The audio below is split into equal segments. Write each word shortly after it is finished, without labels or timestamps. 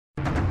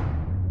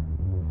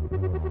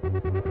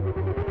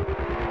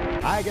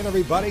Hi again,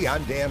 everybody.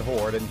 I'm Dan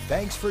Hoard, and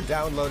thanks for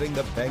downloading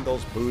the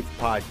Bengals Booth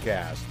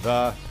Podcast,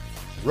 the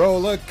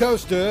Roller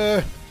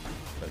Coaster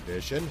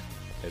Edition,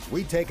 as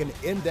we take an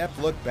in-depth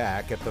look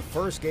back at the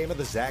first game of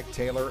the Zac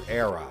Taylor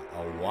era,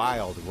 a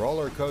wild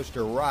roller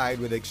coaster ride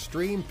with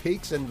extreme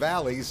peaks and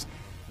valleys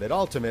that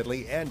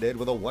ultimately ended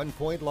with a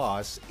one-point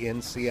loss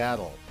in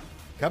Seattle.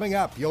 Coming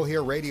up, you'll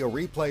hear radio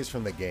replays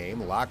from the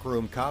game, locker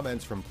room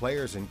comments from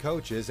players and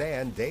coaches,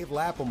 and Dave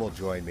Lapham will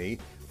join me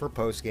for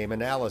post-game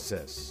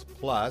analysis.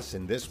 Plus,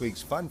 in this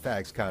week's Fun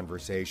Facts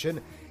conversation,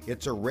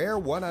 it's a rare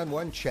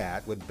one-on-one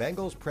chat with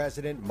Bengals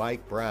president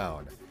Mike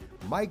Brown.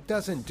 Mike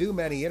doesn't do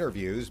many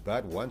interviews,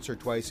 but once or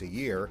twice a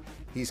year,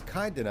 he's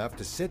kind enough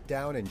to sit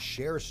down and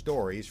share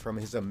stories from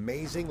his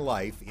amazing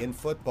life in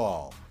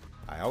football.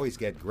 I always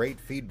get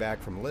great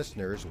feedback from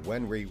listeners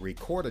when we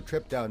record a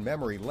trip down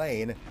memory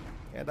lane,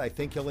 and I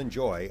think you'll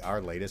enjoy our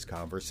latest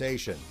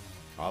conversation.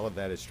 All of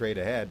that is straight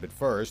ahead, but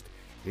first,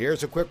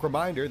 here's a quick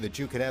reminder that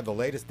you can have the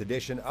latest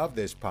edition of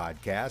this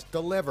podcast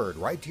delivered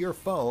right to your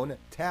phone,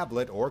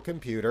 tablet, or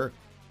computer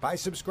by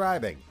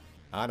subscribing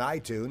on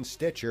iTunes,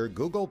 Stitcher,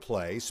 Google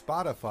Play,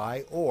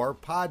 Spotify, or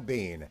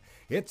Podbean.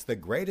 It's the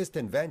greatest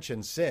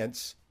invention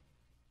since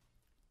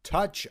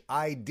Touch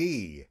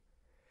ID.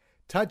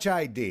 Touch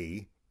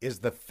ID is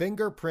the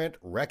fingerprint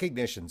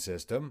recognition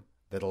system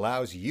that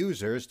allows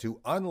users to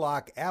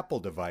unlock Apple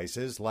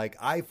devices like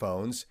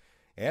iPhones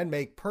and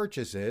make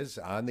purchases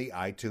on the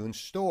iTunes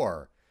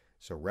Store.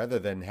 So rather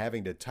than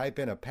having to type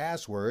in a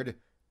password,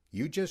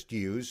 you just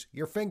use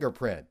your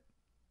fingerprint.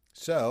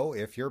 So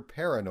if you're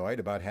paranoid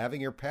about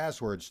having your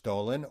password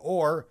stolen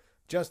or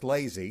just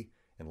lazy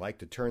and like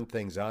to turn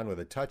things on with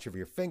a touch of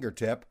your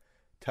fingertip,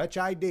 Touch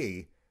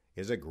ID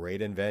is a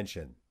great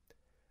invention.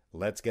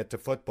 Let's get to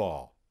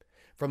football.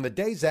 From the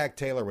day Zac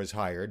Taylor was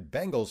hired,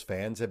 Bengals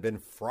fans have been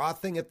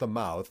frothing at the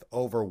mouth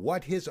over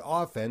what his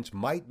offense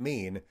might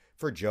mean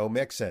for Joe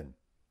Mixon.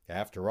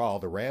 After all,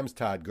 the Rams'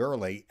 Todd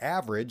Gurley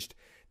averaged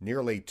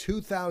nearly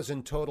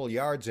 2,000 total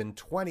yards and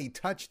 20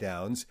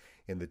 touchdowns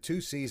in the 2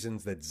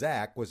 seasons that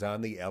Zac was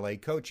on the LA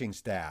coaching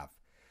staff.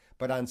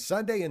 But on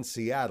Sunday in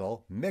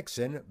Seattle,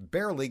 Mixon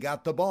barely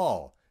got the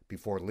ball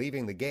before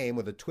leaving the game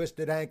with a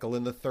twisted ankle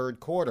in the third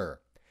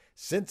quarter.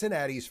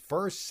 Cincinnati's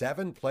first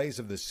 7 plays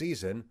of the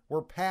season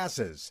were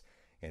passes,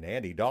 and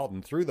Andy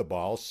Dalton threw the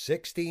ball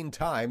 16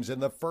 times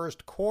in the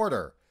first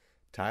quarter.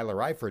 Tyler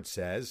Eifert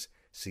says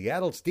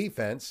Seattle's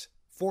defense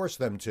forced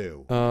them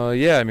to.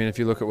 If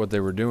you look at what they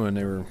were doing,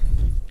 they were,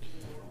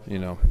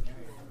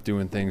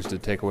 doing things to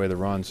take away the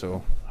run.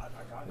 So,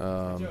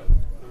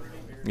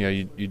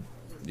 you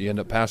end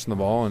up passing the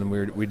ball, and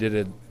we did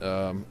it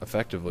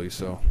effectively.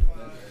 So,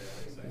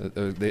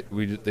 we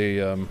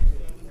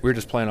were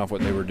just playing off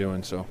what they were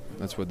doing, so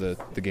that's what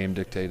the game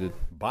dictated.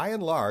 By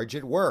and large,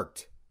 it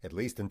worked, at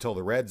least until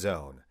the red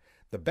zone.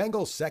 The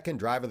Bengals' second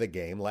drive of the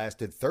game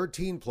lasted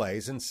 13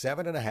 plays in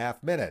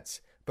 7.5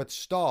 minutes, but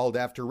stalled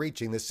after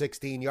reaching the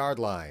 16-yard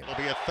line. It'll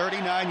be a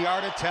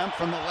 39-yard attempt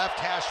from the left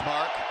hash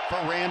mark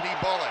for Randy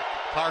Bullock.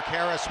 Clark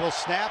Harris will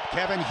snap,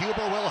 Kevin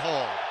Huber will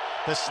hold.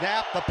 The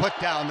snap, the put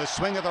down, the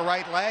swing of the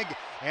right leg,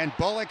 and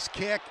Bullock's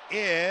kick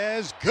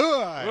is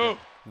good. Whoa.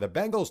 The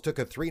Bengals took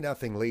a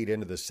 3-0 lead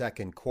into the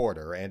second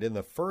quarter, and in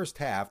the first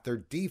half, their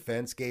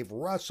defense gave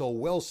Russell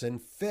Wilson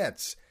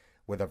fits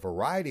with a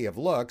variety of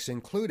looks,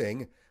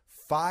 including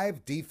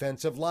 5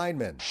 defensive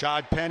linemen.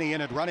 Shad Penny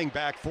in at running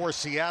back for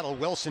Seattle.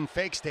 Wilson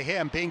fakes to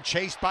him, being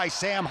chased by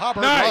Sam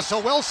Hubbard. Nice.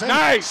 Russell Wilson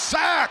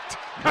sacked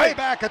way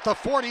back at the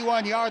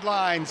 41-yard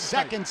line.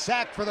 Second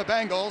sack for the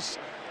Bengals.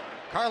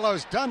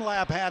 Carlos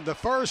Dunlap had the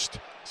first.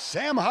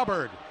 Sam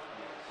Hubbard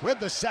with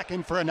the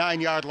second for a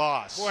 9-yard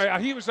loss. Boy,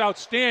 he was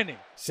outstanding.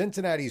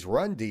 Cincinnati's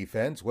run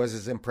defense was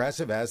as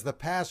impressive as the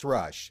pass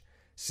rush.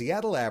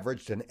 Seattle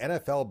averaged an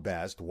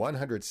NFL-best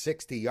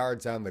 160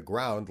 yards on the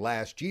ground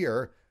last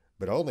year,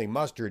 but only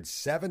mustered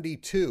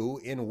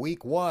 72 in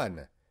Week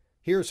 1.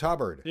 Here's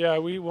Hubbard. Yeah,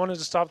 we wanted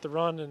to stop the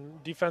run,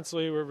 and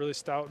defensively we're really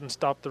stout and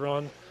stopped the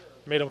run.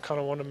 Made them kind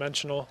of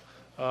one-dimensional.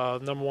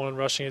 Number 1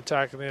 rushing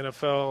attack in the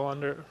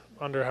NFL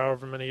under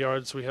however many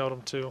yards we held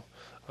them to.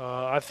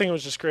 I think it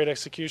was just great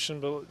execution,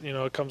 but,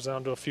 it comes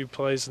down to a few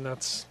plays, and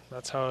that's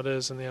how it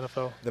is in the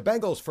NFL. The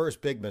Bengals'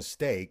 first big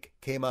mistake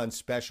came on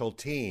special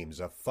teams,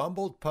 a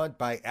fumbled punt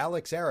by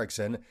Alex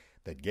Erickson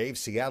that gave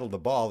Seattle the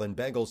ball in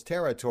Bengals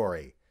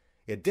territory.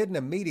 It didn't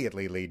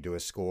immediately lead to a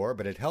score,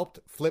 but it helped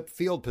flip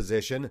field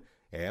position,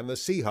 and the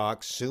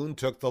Seahawks soon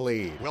took the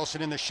lead.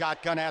 Wilson in the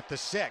shotgun at the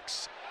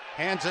 6.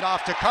 Hands it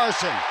off to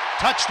Carson.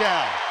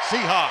 Touchdown,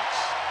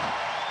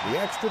 Seahawks. The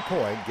extra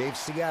point gave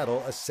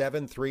Seattle a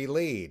 7-3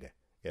 lead.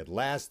 It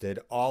lasted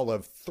all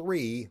of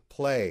 3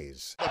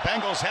 plays. The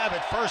Bengals have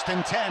it 1st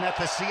and 10 at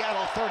the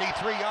Seattle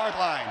 33-yard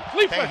line.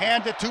 They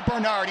hand it to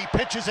Bernard. He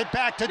pitches it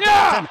back to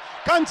Dalton.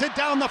 Guns it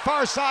down the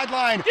far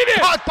sideline.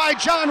 Caught by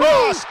John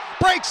Ross.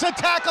 Breaks a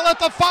tackle at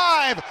the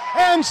 5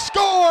 and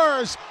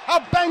scores a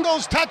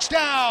Bengals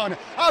touchdown.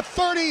 A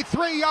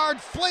 33-yard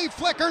flea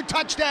flicker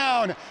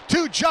touchdown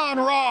to John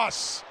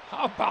Ross.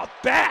 How about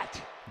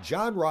that?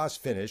 John Ross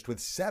finished with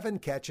 7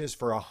 catches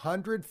for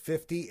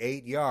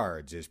 158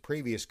 yards. His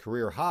previous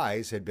career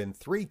highs had been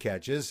 3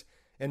 catches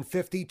and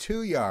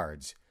 52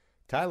 yards.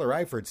 Tyler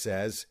Eifert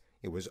says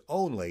it was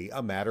only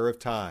a matter of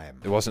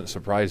time. It wasn't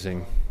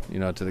surprising,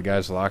 to the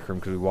guys in the locker room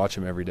because we watch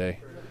him every day.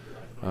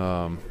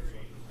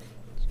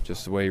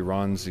 Just the way he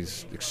runs,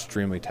 he's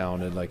extremely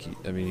talented.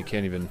 You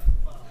can't even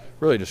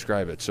really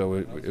describe it. So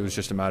it was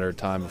just a matter of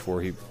time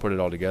before he put it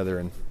all together,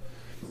 and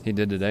he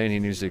did today, and he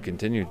needs to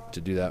continue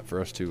to do that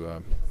for us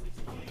to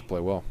play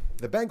well.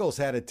 The Bengals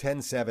had a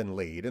 10-7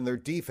 lead, and their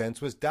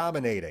defense was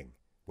dominating.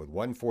 With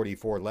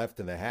 1:44 left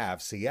in the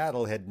half,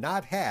 Seattle had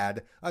not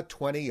had a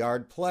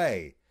 20-yard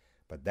play.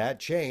 But that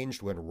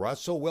changed when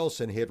Russell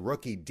Wilson hit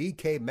rookie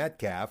DK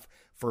Metcalf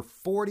for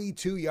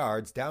 42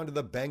 yards down to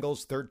the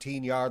Bengals'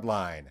 13-yard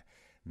line.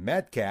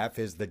 Metcalf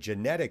is the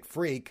genetic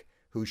freak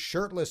whose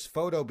shirtless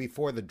photo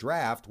before the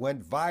draft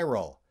went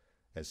viral.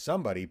 As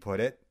somebody put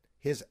it,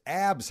 his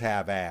abs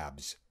have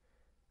abs.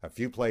 A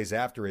few plays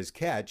after his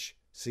catch,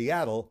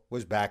 Seattle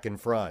was back in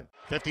front.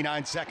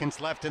 59 seconds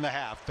left in the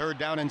half. 3rd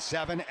down and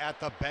 7 at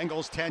the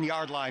Bengals'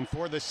 10-yard line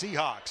for the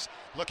Seahawks.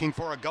 Looking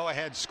for a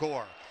go-ahead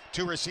score.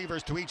 2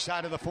 receivers to each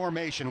side of the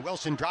formation.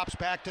 Wilson drops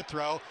back to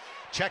throw.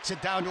 Checks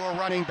it down to a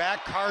running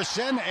back,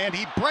 Carson, and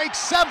he breaks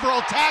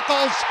several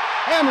tackles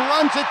and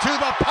runs it to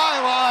the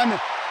pylon.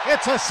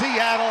 It's a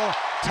Seattle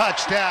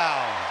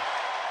touchdown.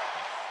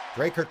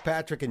 Dre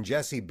Kirkpatrick and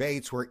Jesse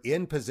Bates were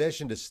in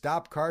position to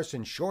stop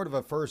Carson short of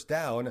a first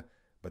down,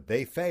 but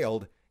they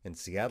failed, and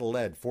Seattle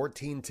led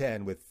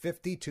 14-10 with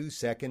 52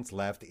 seconds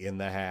left in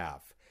the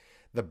half.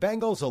 The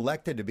Bengals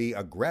elected to be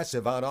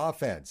aggressive on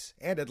offense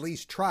and at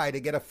least try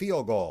to get a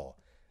field goal.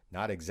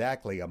 Not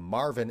exactly a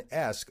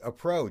Marvin-esque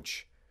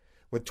approach.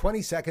 With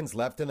 20 seconds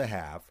left in the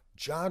half,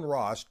 John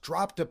Ross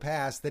dropped a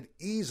pass that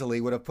easily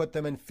would have put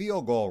them in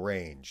field goal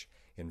range.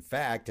 In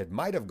fact, it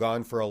might have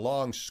gone for a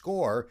long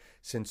score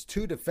since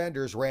 2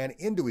 defenders ran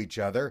into each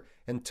other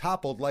and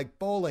toppled like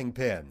bowling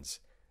pins.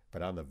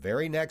 But on the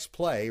very next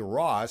play,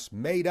 Ross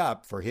made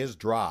up for his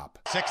drop.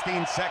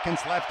 16 seconds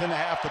left in the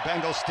half. The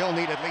Bengals still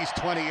need at least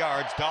 20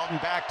 yards. Dalton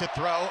back to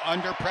throw,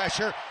 under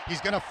pressure.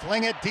 He's going to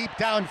fling it deep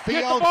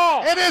downfield.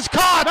 It is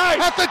caught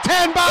at the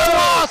 10 by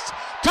Ross.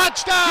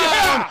 Touchdown!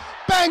 Yeah!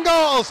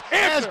 Bengals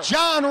as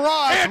John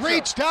Ross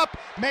reached up,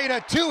 made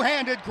a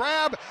 2-handed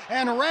grab,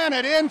 and ran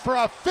it in for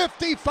a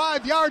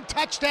 55-yard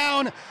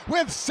touchdown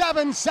with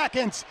 7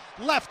 seconds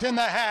left in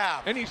the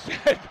half. And he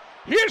said,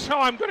 here's how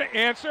I'm going to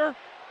answer.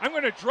 I'm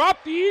going to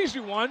drop the easy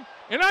one,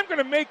 and I'm going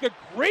to make a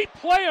great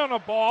play on a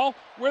ball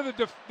where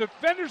the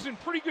defender's in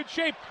pretty good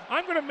shape.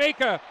 I'm going to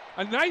make a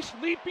nice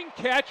leaping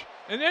catch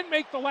and then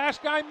make the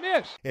last guy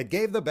miss. It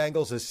gave the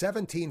Bengals a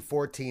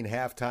 17-14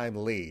 halftime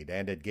lead,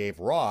 and it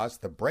gave Ross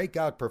the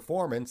breakout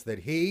performance that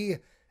he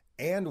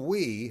and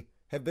we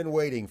have been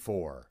waiting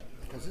for.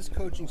 Is this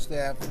coaching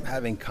staff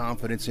having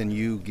confidence in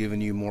you,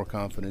 giving you more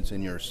confidence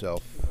in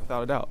yourself?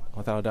 Without a doubt.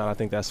 I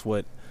think that's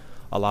what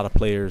a lot of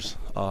players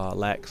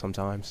lack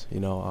sometimes,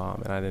 and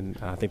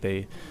I think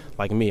they,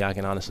 like me, I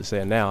can honestly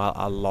say it now,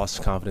 I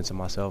lost confidence in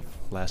myself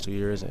last 2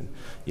 years, and,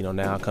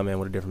 now I come in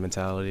with a different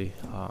mentality,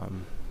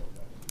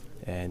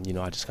 and,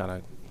 I just kind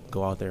of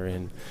go out there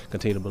and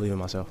continue to believe in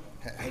myself.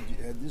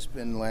 Had this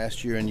been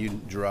last year and you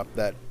dropped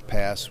that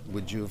pass,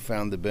 would you have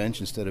found the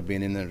bench instead of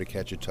being in there to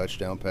catch a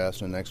touchdown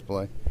pass in the next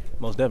play?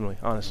 Most definitely,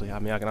 honestly. I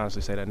mean, I can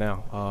honestly say that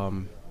now.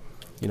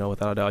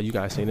 Without a doubt, you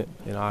guys seen it.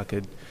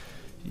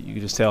 You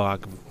could just tell I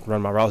could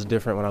run my routes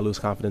different when I lose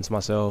confidence in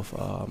myself.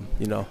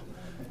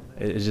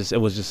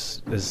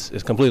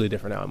 It's completely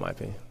different now in my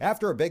opinion.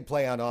 After a big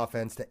play on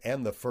offense to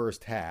end the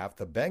first half,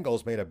 the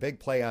Bengals made a big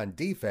play on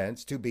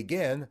defense to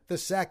begin the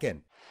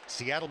second.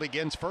 Seattle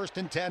begins 1st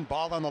and 10,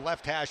 ball on the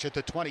left hash at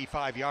the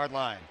 25-yard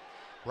line.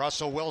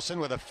 Russell Wilson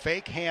with a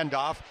fake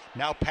handoff,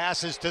 now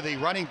passes to the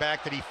running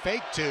back that he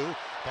faked to.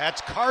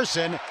 That's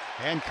Carson,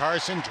 and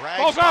Carson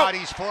drags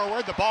bodies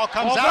forward. The ball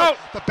comes out.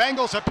 The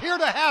Bengals appear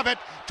to have it.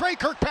 Dre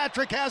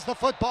Kirkpatrick has the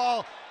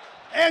football.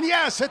 And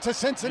yes, it's a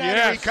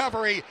Cincinnati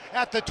recovery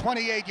at the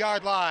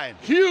 28-yard line.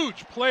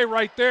 Huge play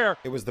right there.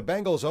 It was the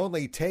Bengals'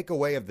 only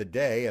takeaway of the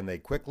day, and they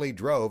quickly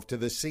drove to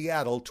the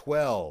Seattle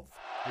 12.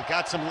 We've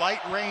got some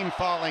light rain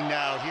falling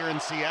now here in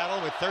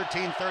Seattle with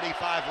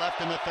 13:35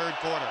 left in the third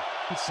quarter.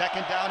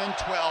 2nd down and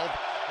 12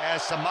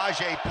 as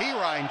Samaje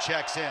Perine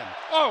checks in.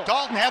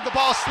 Dalton had the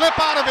ball slip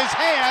out of his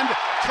hand,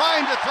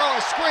 trying to throw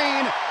a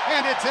screen,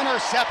 and it's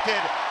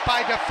intercepted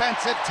by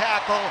defensive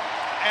tackle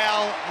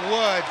Al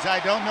Woods. I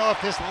don't know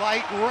if this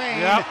light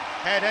rain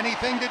had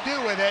anything to do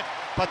with it,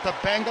 but the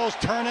Bengals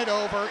turn it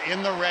over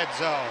in the red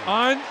zone.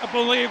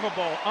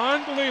 Unbelievable.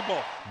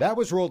 That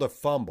was ruled a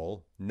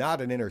fumble, not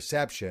an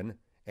interception,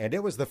 and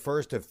it was the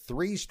first of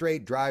 3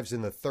 straight drives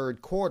in the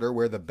third quarter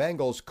where the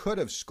Bengals could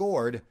have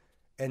scored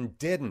and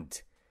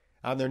didn't.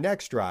 On their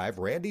next drive,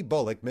 Randy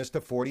Bullock missed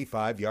a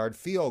 45-yard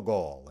field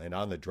goal, and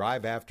on the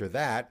drive after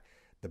that,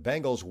 the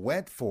Bengals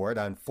went for it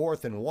on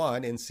 4th and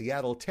 1 in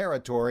Seattle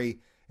territory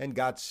and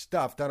got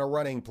stuffed on a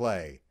running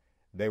play.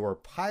 They were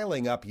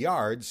piling up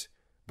yards,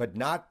 but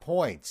not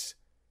points.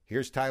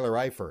 Here's Tyler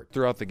Eifert.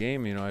 Throughout the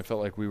game, I felt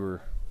like we were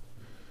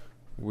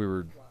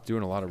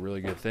doing a lot of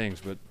really good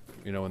things, but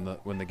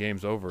when the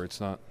game's over,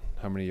 it's not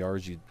how many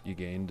yards you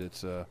gained,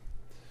 it's how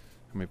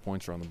many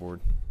points are on the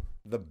board.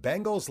 The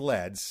Bengals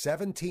led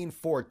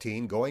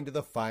 17-14 going to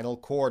the final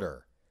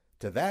quarter.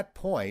 To that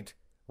point,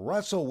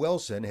 Russell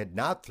Wilson had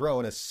not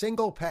thrown a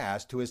single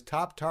pass to his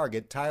top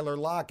target, Tyler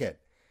Lockett.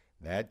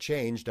 That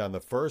changed on the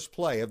first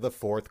play of the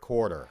fourth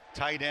quarter.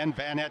 Tight end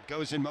Vanette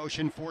goes in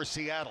motion for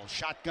Seattle.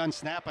 Shotgun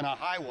snap and a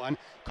high one.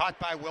 Caught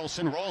by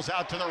Wilson. Rolls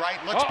out to the right.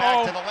 Looks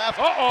back to the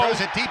left. Throws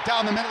it deep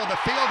down the middle of the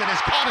field. It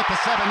is caught at the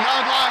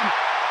 7-yard line.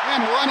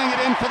 And running it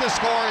in for the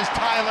score is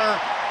Tyler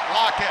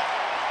Lockett.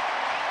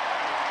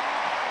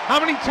 How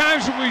many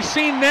times have we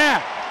seen that?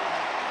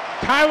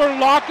 Tyler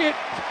Lockett,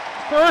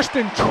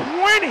 1st and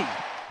 20.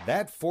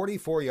 That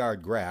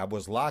 44-yard grab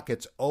was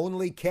Lockett's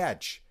only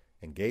catch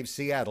and gave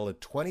Seattle a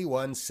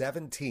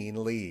 21-17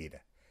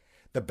 lead.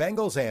 The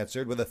Bengals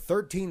answered with a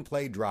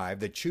 13-play drive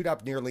that chewed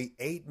up nearly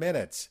 8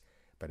 minutes.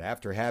 But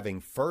after having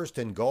 1st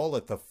and goal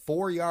at the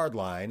 4-yard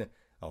line,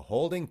 a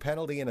holding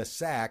penalty and a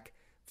sack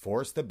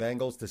forced the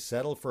Bengals to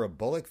settle for a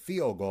Bullock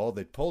field goal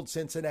that pulled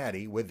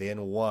Cincinnati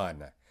within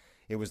 1.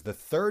 It was the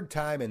 3rd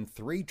time in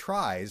 3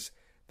 tries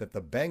that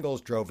the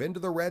Bengals drove into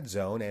the red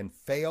zone and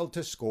failed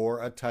to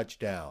score a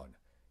touchdown.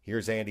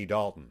 Here's Andy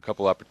Dalton. A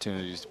couple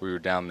opportunities, we were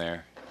down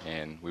there,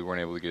 and we weren't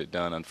able to get it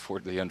done.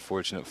 The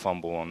unfortunate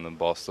fumble on the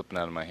ball slipping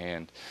out of my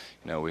hand.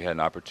 We had an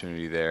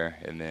opportunity there,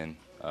 and then,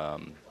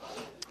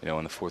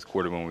 in the fourth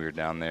quarter when we were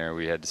down there,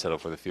 we had to settle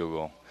for the field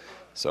goal.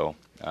 So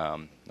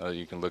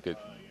you can look at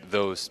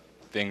those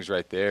things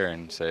right there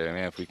and say,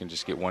 man, if we can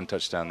just get one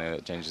touchdown there,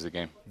 that changes the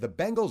game. The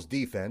Bengals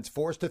defense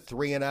forced a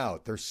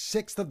 3-and-out, their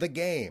 6th of the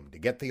game, to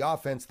get the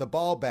offense the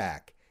ball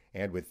back.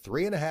 And with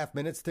 3.5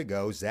 minutes to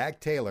go,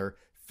 Zach Taylor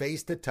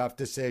faced a tough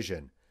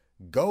decision.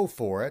 Go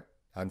for it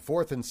on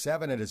 4th and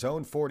 7 at his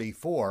own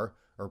 44,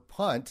 or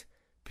punt,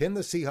 pin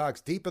the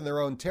Seahawks deep in their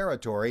own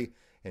territory,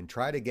 and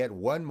try to get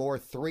one more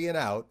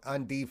 3-and-out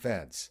on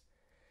defense.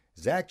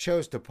 Zach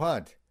chose to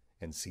punt,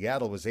 and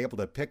Seattle was able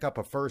to pick up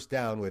a first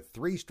down with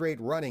 3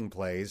 straight running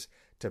plays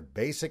to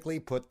basically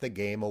put the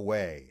game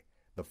away.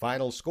 The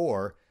final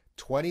score,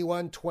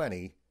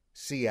 21-20,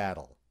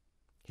 Seattle.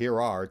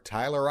 Here are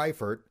Tyler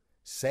Eifert,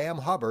 Sam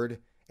Hubbard,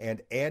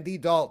 and Andy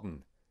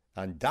Dalton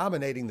on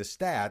dominating the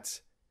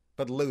stats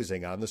but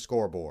losing on the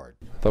scoreboard.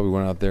 I thought we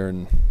went out there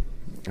and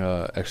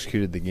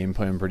executed the game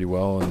plan pretty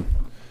well,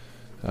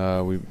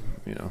 and we,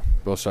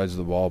 both sides of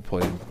the ball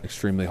played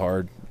extremely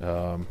hard.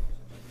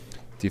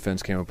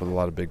 Defense came up with a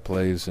lot of big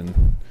plays,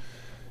 and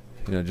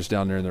just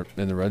down there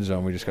in the red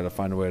zone, we just got to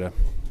find a way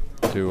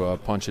to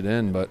punch it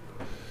in. But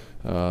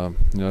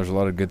there's a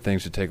lot of good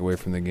things to take away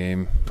from the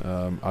game.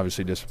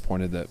 Obviously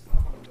disappointed that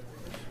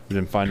we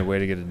didn't find a way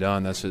to get it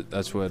done.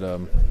 That's what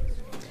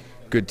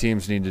good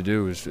teams need to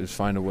do is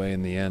find a way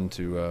in the end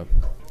to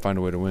find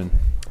a way to win.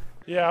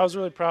 Yeah, I was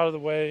really proud of the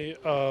way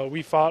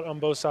we fought on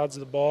both sides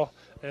of the ball,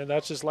 and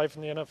that's just life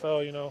in the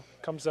NFL.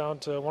 Comes down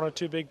to 1 or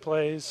 2 big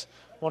plays,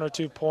 1 or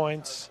 2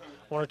 points,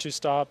 1 or 2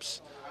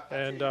 stops,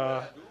 and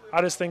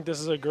I just think this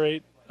is a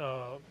great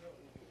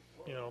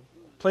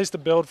place to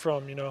build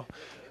from.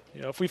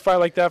 If we fight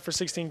like that for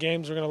 16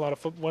 games, we're going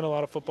to win a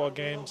lot of football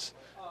games,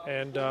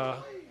 and all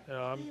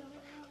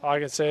I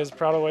can say is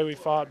proud of the way we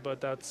fought,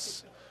 but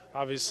that's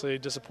obviously a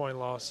disappointing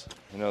loss.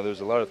 There's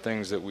a lot of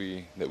things that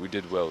we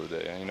did well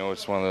today.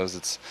 It's one of those.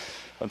 It's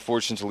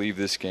unfortunate to leave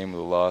this game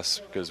with a loss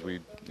because we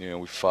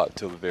fought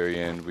till the very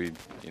end. We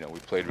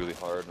played really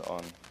hard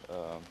on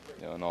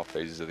in all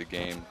phases of the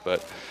game,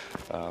 but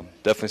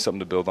definitely something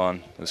to build on.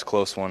 It was a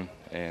close one,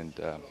 and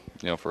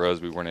for us,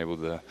 we weren't able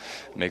to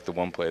make the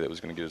one play that was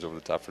going to get us over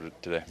the top for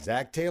today.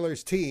 Zach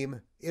Taylor's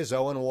team is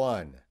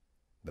 0-1.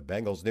 The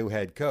Bengals' new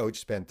head coach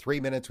spent 3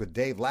 minutes with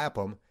Dave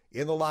Lapham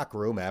in the locker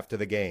room after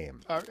the game.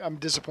 I'm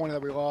disappointed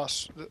that we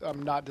lost.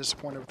 I'm not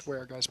disappointed with the way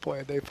our guys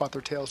played. They fought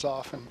their tails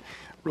off, and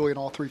really in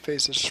all 3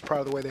 phases, just proud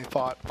of the way they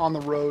fought. On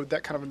the road,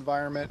 that kind of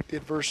environment, the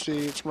adversity,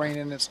 it's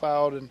raining, it's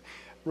loud, and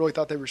really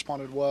thought they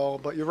responded well.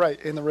 But you're right,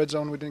 in the red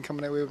zone, we didn't come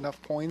away with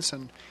enough points,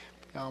 and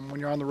when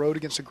you're on the road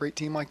against a great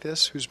team like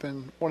this, who's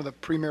been one of the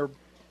premier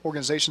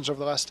organizations over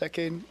the last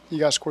decade, you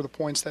got to score the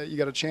points that you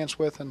got a chance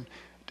with, and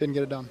didn't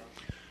get it done.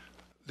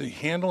 The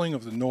handling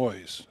of the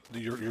noise,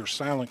 your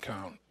silent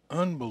count,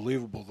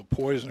 unbelievable, the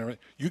poise and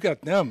everything. You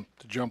got them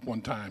to jump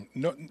one time.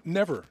 No,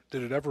 never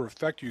did it ever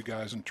affect you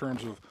guys in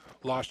terms of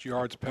lost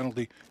yards,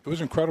 penalty. It was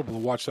incredible to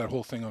watch that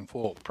whole thing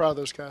unfold. Proud of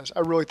those guys.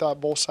 I really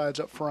thought both sides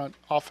up front,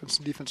 offense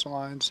and defensive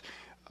lines,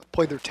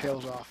 played their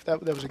tails off.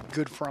 That was a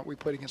good front we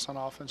played against on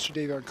offense.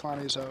 Jadeveon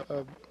Clowney is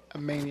a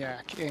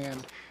maniac,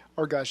 and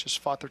our guys just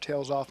fought their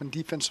tails off. And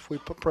defensively,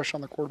 put pressure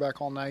on the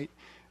quarterback all night.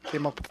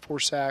 Came up with 4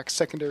 sacks.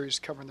 Secondaries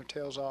covering their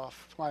tails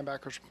off.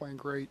 Linebackers were playing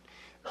great.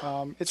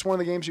 It's one of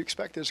the games you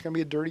expect. It's going to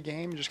be a dirty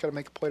game. You just got to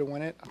make a play to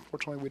win it.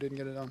 Unfortunately, we didn't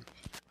get it done.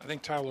 I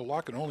think Tyler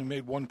Lockett only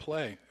made 1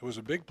 play. It was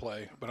a big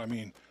play, but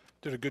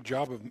did a good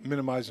job of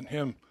minimizing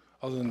him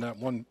other than that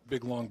one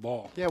big long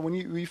ball. Yeah, when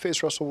you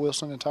face Russell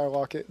Wilson and Tyler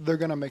Lockett, they're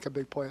going to make a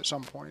big play at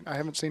some point. I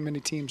haven't seen many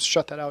teams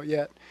shut that out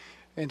yet.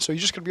 And so you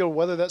just got to be able to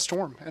weather that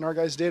storm, and our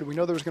guys did. We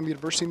know there was going to be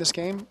adversity in this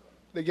game.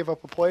 They give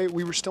up a play.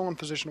 We were still in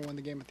position to win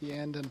the game at the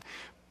end, and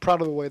proud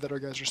of the way that our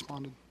guys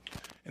responded.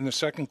 In the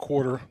second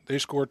quarter, they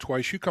scored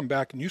twice. You come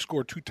back and you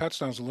score 2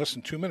 touchdowns in less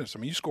than 2 minutes. I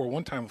mean, you score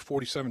one time in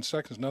 47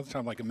 seconds, another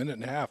time like a minute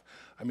and a half.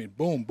 I mean,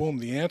 boom, boom,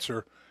 the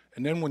answer.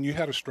 And then when you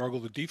had a struggle,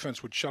 the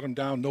defense would shut them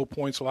down, no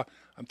points a lot.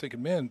 I'm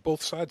thinking, man,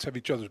 both sides have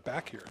each other's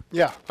back here.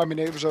 Yeah, I mean,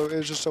 it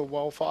was just a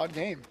well-fought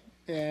game,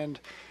 and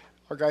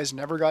our guys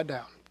never got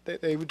down.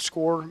 They would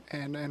score,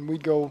 and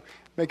we'd go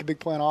make a big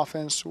play on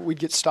offense. We'd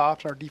get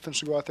stopped, and our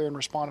defense would go out there and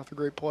respond with a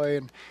great play.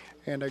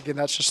 And again,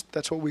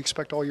 that's what we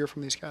expect all year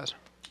from these guys.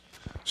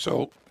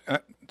 So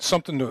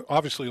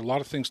obviously a lot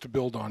of things to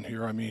build on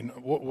here. I mean,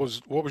 what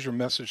was your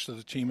message to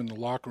the team in the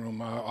locker room?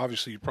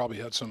 Obviously, you probably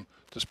had some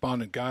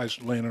despondent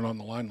guys laying it on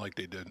the line like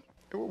they did.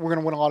 We're going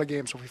to win a lot of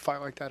games if we fight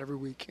like that every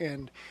week.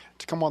 And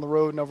to come on the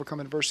road and overcome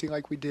adversity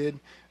like we did,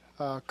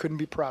 couldn't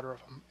be prouder of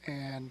them.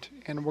 And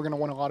we're going to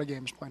win a lot of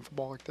games playing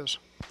football like this.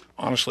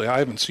 Honestly, I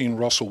haven't seen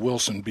Russell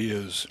Wilson be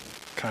as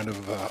kind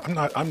of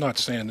I'm not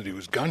saying that he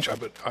was gun-shy,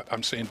 but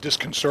I'm saying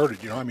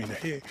disconcerted. You know, I mean,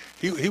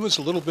 he was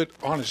a little bit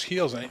on his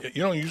heels.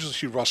 You don't usually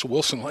see Russell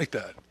Wilson like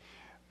that.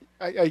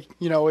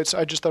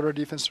 I just thought our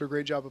defense did a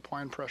great job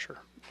applying pressure,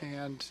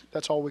 and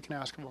that's all we can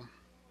ask of them.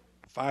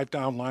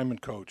 5-down lineman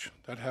coach.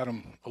 That had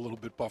him a little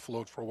bit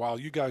buffaloed for a while.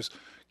 You guys,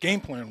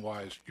 game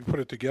plan-wise, you put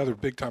it together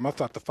big time. I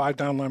thought the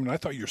 5-down lineman, I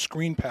thought your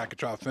screen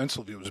package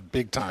offensively was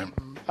big time.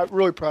 I'm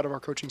really proud of our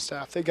coaching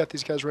staff. They got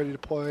these guys ready to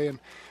play,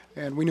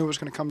 and we knew it was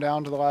going to come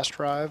down to the last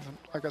drive.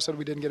 Like I said,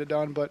 we didn't get it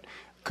done, but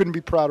couldn't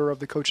be prouder of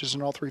the coaches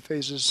in all 3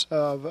 phases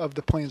of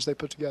the plans they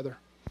put together.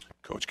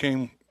 Coach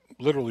came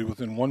literally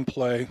within one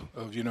play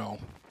of,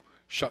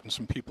 shutting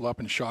some people up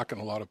and shocking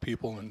a lot of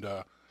people, and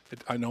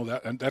I know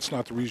that, and that's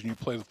not the reason you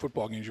play the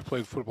football games. You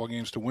play the football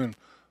games to win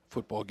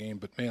football game.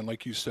 But, man,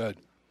 like you said,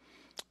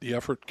 the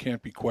effort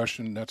can't be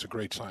questioned. That's a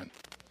great sign.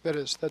 That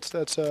is. That's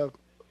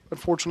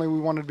unfortunately,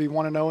 we wanted to be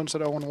 1-0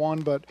 instead of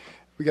 0-1, but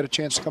we got a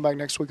chance to come back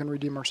next week and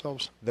redeem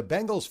ourselves. The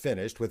Bengals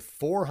finished with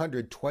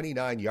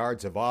 429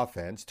 yards of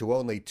offense to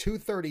only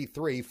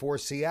 233 for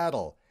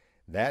Seattle.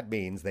 That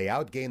means they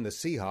outgained the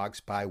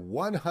Seahawks by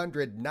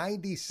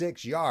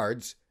 196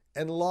 yards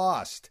and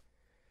lost.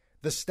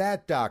 The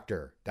stat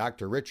doctor,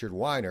 Dr. Richard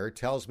Weiner,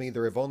 tells me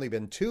there have only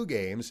been 2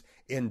 games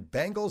in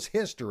Bengals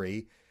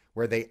history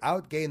where they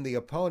outgained the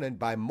opponent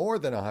by more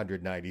than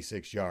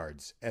 196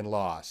 yards and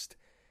lost.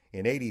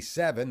 In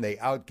 '87, they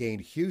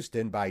outgained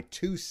Houston by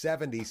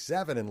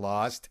 277 and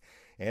lost,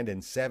 and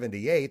in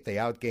 '78, they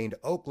outgained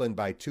Oakland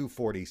by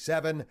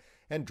 247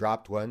 and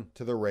dropped one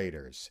to the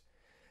Raiders.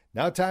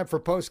 Now time for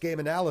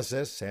post-game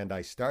analysis, and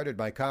I started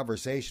my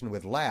conversation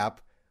with Lapp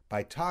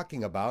by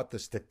talking about the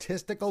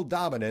statistical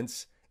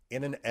dominance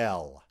in an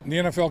L. The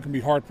NFL can be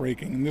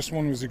heartbreaking, and this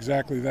one was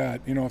exactly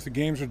that. If the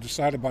games are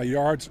decided by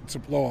yards, it's a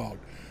blowout.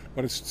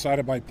 But it's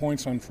decided by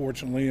points,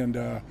 unfortunately, and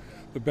the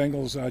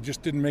Bengals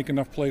just didn't make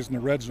enough plays in the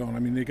red zone. I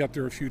mean, they got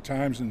there a few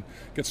times and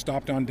get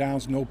stopped on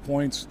downs, no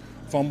points.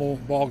 Fumble,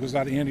 ball goes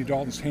out of Andy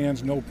Dalton's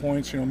hands, no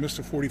points. Missed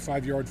a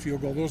 45-yard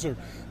field goal. Those are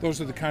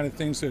the kind of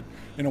things that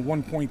in a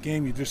one-point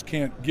game you just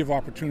can't give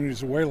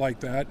opportunities away like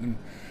that. And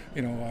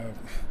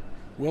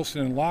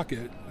Wilson and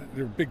Lockett,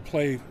 their big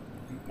play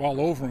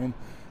all over them.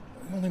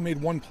 They only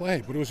made one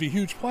play, but it was a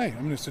huge play.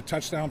 I mean, it's a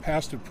touchdown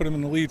pass to put them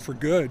in the lead for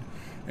good.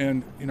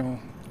 And,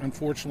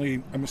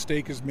 unfortunately, a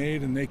mistake is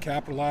made and they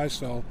capitalize.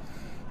 So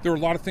there were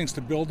a lot of things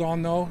to build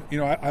on, though.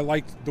 I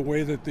liked the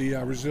way that the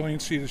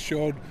resiliency that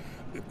showed.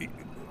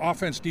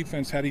 Offense,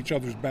 defense had each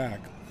other's back.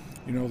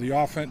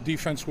 The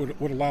defense would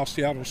allow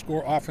Seattle to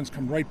score. Offense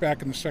come right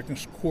back in the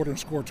second quarter and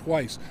score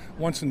twice.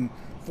 Once in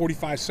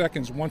 45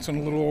 seconds, once in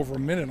a little over a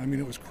minute. I mean,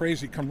 it was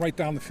crazy. Come right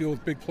down the field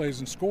with big plays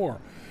and score.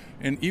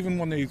 And even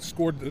when they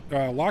scored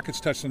Lockett's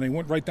touchdown, they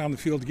went right down the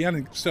field again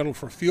and settled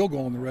for a field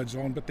goal in the red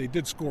zone, but they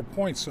did score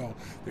points, so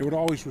they would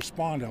always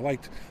respond. I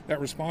liked that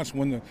response.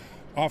 When the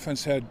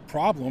offense had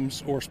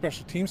problems or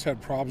special teams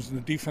had problems and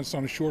the defense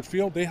on a short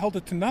field, they held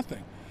it to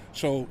nothing.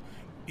 So,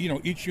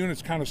 each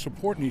unit's kind of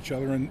supporting each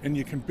other, and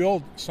you can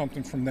build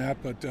something from that,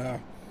 but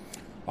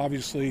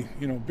obviously,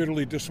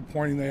 bitterly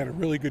disappointing. They had a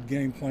really good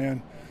game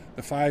plan.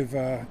 The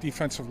 5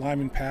 defensive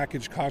lineman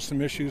package caused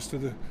some issues to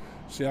the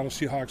Seattle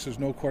Seahawks. There's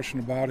no question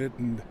about it,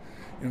 and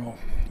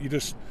you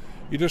just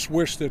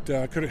wish that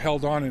could have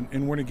held on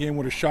and win a game.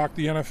 Would have shocked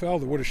the NFL.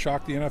 That would have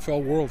shocked the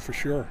NFL world for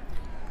sure.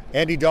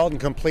 Andy Dalton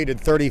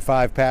completed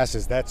 35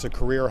 passes. That's a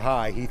career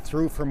high. He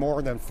threw for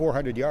more than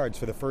 400 yards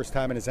for the first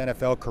time in his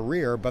NFL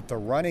career, but the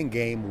running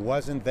game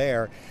wasn't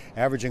there,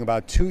 averaging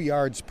about 2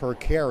 yards per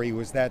carry.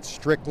 Was that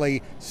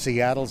strictly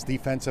Seattle's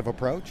defensive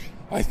approach?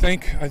 I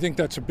think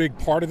that's a big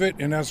part of it,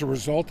 and as a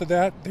result of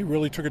that, they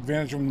really took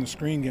advantage of him in the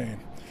screen game.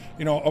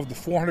 Of the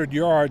 400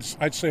 yards,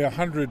 I'd say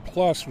 100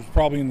 plus was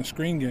probably in the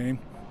screen game,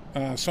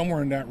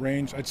 somewhere in that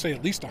range. I'd say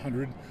at least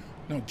 100,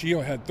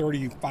 Gio had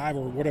 35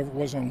 or whatever it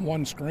was on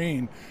one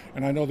screen,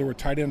 and I know there were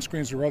tight end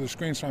screens, there were other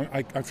screens, so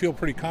I feel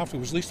pretty confident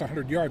it was at least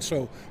 100 yards.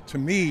 So to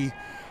me,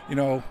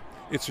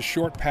 it's a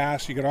short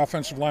pass. You got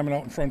offensive linemen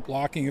out in front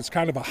blocking. It's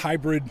kind of a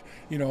hybrid,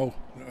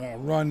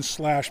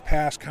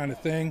 run/pass kind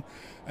of thing.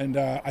 And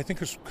I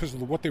think it's because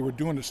of what they were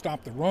doing to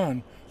stop the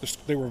run,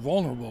 they were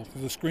vulnerable to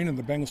the screen, and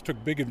the Bengals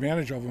took big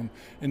advantage of them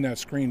in that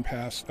screen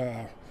pass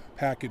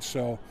package.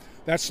 So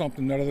that's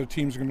something that other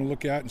teams are going to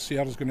look at, and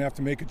Seattle's going to have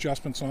to make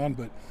adjustments on.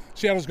 But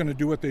Seattle's going to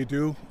do what they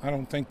do. I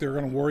don't think they're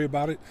going to worry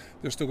about it.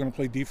 They're still going to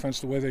play defense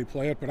the way they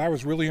play it. But I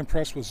was really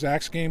impressed with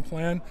Zach's game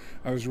plan.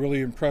 I was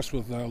really impressed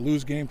with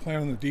Lou's game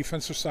plan on the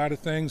defensive side of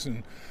things.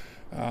 And,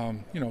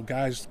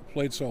 guys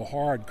played so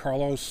hard.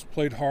 Carlos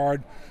played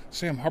hard.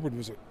 Sam Hubbard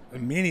was a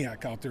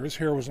maniac out there. His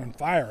hair was on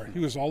fire. He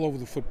was all over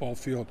the football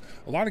field.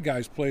 A lot of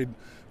guys played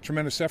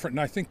tremendous effort, and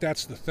I think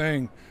that's the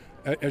thing.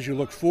 As you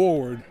look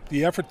forward,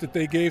 the effort that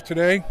they gave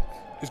today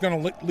is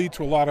going to lead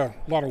to a lot of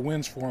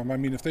wins for them. I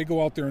mean, if they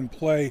go out there and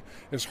play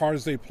as hard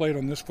as they played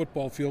on this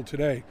football field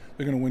today,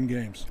 they're going to win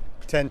games.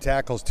 10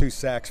 tackles, 2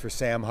 sacks for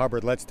Sam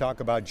Hubbard. Let's talk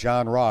about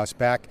John Ross.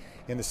 Back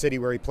in the city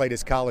where he played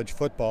his college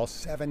football,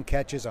 7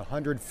 catches,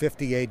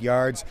 158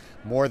 yards,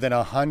 more than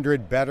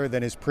 100 better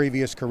than his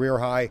previous career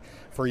high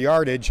for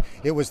yardage.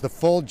 It was the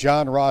full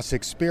John Ross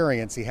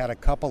experience. He had a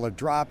couple of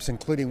drops,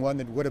 including one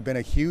that would have been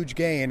a huge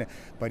gain,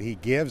 but he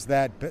gives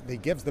the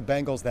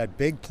Bengals that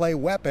big play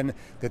weapon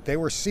that they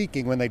were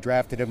seeking when they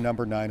drafted him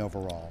number 9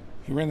 overall.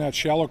 He ran that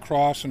shallow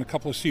cross, and a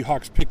couple of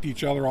Seahawks picked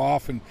each other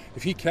off, and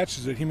if he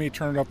catches it, he may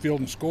turn it upfield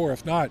and score.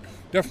 If not,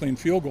 definitely in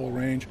field goal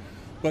range.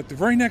 But the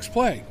very next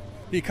play,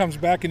 he comes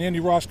back, and Andy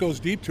Ross goes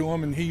deep to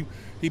him, and he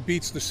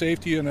beats the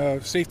safety, and a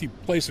safety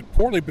plays it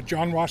poorly, but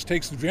John Ross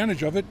takes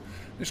advantage of it.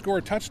 They score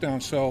a touchdown.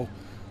 So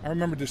I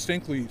remember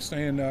distinctly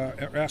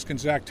asking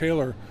Zach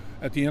Taylor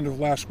at the end of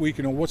last week,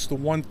 what's the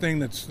one thing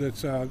that's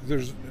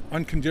there's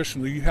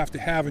unconditionally you have to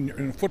have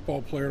in a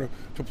football player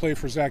to play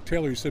for Zach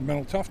Taylor? He said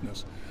mental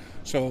toughness.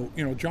 So,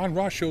 John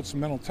Ross showed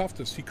some mental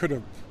toughness. He could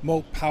have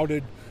moped,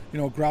 pouted,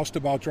 groused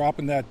about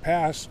dropping that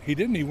pass. He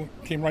didn't. He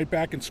came right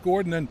back and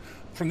scored. And then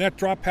from that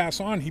drop pass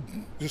on, he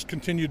just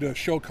continued to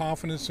show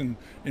confidence and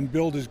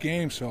build his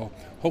game. So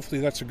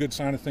hopefully that's a good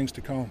sign of things to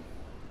come.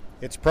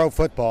 It's pro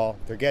football.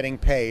 They're getting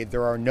paid.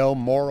 There are no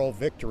moral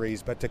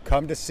victories. But to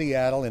come to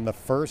Seattle in the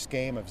first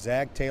game of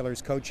Zach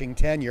Taylor's coaching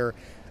tenure,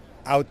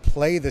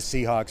 outplay the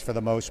Seahawks for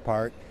the most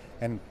part,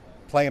 and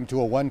play them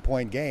to a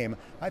 1-point game,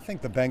 I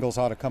think the Bengals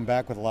ought to come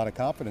back with a lot of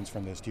confidence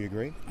from this. Do you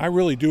agree? I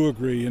really do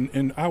agree,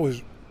 and I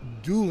was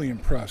duly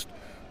impressed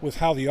with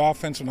how the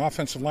offense and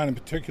offensive line in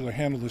particular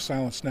handled the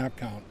silent snap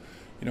count.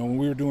 When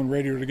we were doing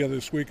radio together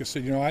this week, I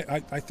said,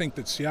 I think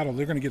that Seattle,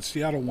 they're going to get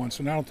Seattle once,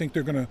 and I don't think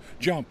they're going to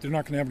jump. They're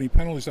not going to have any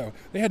penalties out.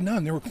 They had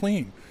none. They were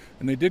clean,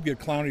 and they did get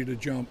Clowney to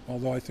jump,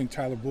 although I think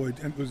Tyler Boyd,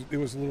 it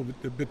was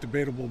a bit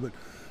debatable, but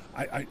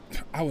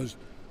I was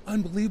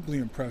unbelievably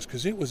impressed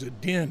because it was a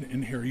din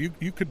in here.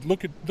 You could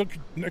look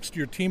next to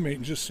your teammate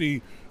and just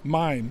see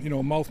mime,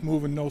 mouth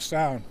moving, no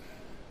sound.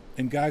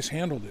 And guys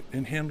handled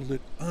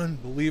it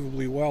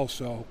unbelievably well.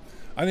 So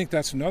I think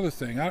that's another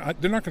thing.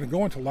 They're not going to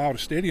go into louder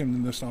stadium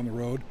than this on the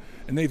road,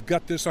 and they've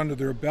got this under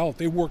their belt.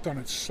 They worked on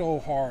it so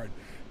hard.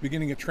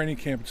 Beginning at training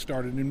camp, it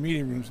started in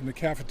meeting rooms, in the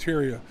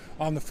cafeteria,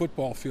 on the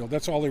football field.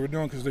 That's all they were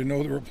doing because they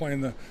know they were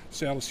playing the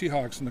Seattle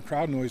Seahawks and the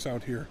crowd noise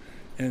out here.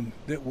 And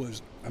it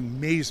was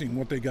amazing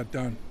what they got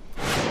done.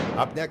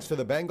 Up next for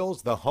the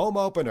Bengals, the home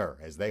opener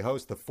as they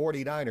host the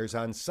 49ers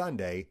on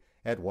Sunday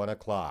at 1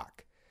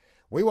 o'clock.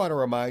 We want to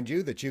remind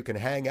you that you can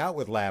hang out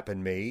with Lapp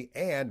and me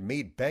and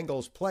meet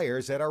Bengals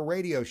players at our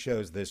radio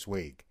shows this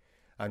week.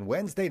 On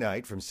Wednesday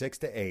night from 6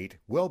 to 8,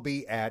 we'll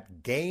be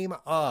at Game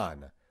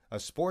On, a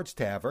sports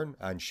tavern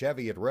on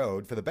Cheviot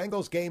Road for the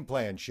Bengals Game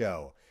Plan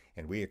show,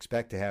 and we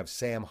expect to have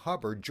Sam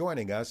Hubbard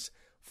joining us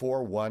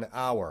for 1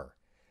 hour.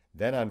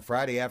 Then on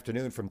Friday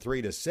afternoon from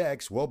 3 to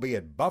 6, we'll be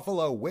at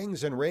Buffalo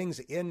Wings and Rings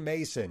in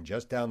Mason,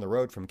 just down the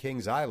road from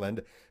Kings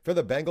Island, for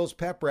the Bengals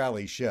Pep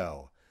Rally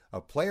show.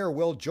 A player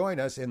will join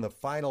us in the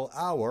final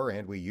hour,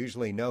 and we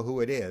usually know who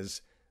it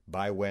is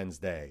by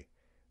Wednesday.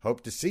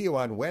 Hope to see you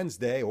on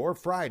Wednesday or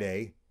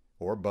Friday,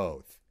 or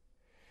both.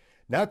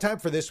 Now time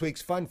for this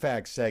week's Fun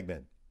Facts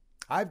segment.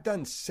 I've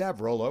done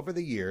several over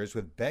the years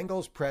with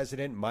Bengals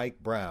President Mike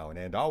Brown,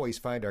 and always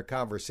find our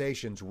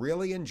conversations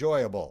really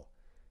enjoyable.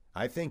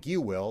 I think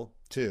you will,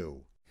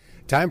 too.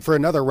 Time for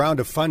another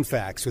round of Fun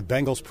Facts with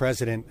Bengals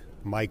President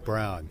Mike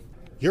Brown.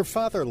 Your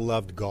father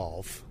loved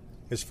golf.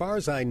 As far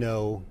as I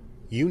know,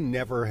 you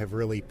never have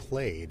really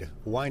played.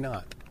 Why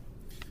not?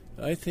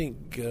 I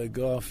think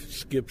golf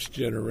skips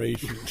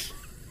generations.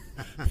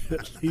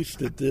 At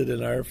least it did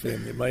in our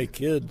family. My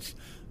kids,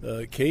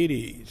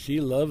 Katie,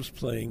 she loves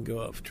playing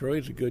golf.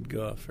 Troy's a good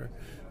golfer.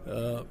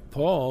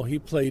 Paul, he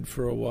played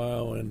for a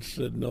while and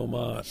said no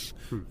mas.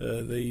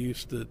 They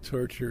used to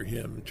torture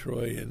him,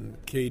 Troy and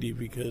Katie,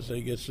 because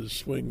I guess his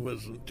swing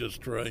wasn't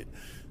just right.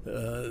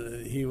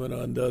 He went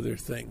on to other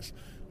things.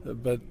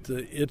 But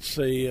it's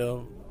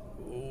a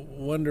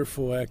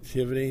wonderful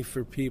activity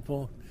for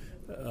people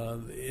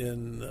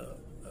in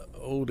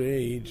old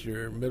age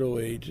or middle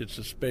age, it's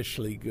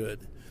especially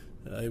good.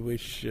 I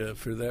wish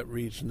for that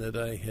reason that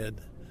I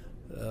had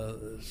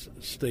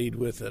stayed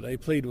with it. I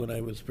played when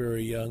I was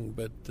very young,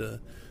 but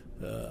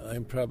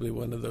I'm probably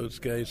one of those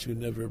guys who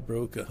never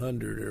broke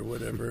 100 or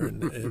whatever,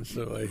 and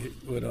so I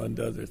went on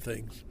to other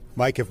things.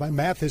 Mike, if my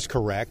math is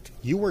correct,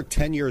 you were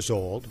 10 years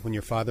old when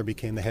your father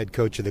became the head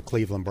coach of the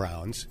Cleveland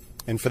Browns.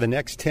 And for the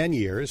next 10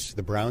 years,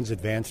 the Browns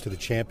advanced to the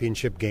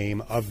championship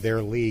game of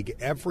their league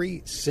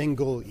every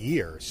single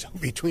year. So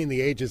between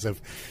the ages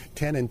of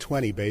 10 and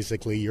 20,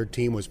 basically, your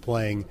team was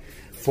playing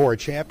for a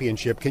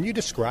championship. Can you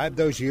describe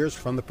those years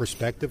from the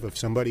perspective of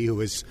somebody who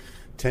is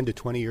 10 to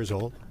 20 years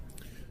old?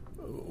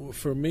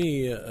 For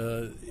me,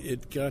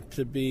 it got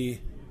to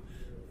be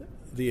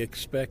the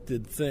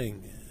expected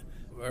thing.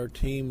 Our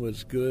team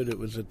was good. It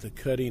was at the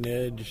cutting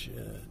edge.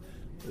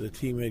 The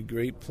team had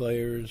great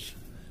players,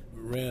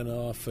 ran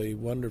off a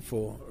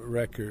wonderful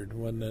record,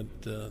 one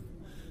that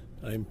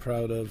I'm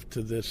proud of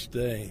to this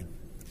day.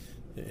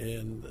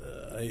 And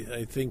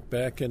I think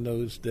back in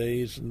those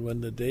days, and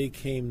when the day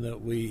came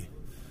that we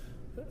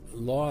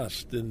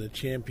lost in the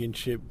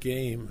championship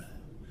game,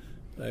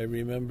 I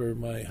remember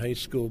my high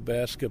school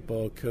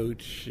basketball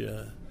coach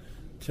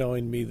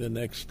telling me the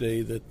next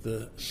day that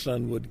the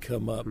sun would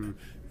come up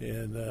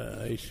and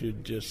I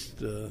should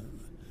just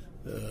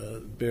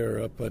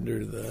bear up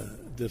under the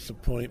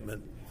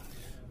disappointment.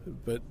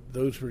 But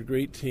those were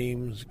great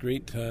teams,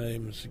 great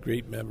times,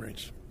 great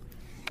memories.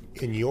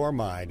 In your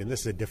mind, and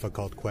this is a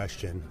difficult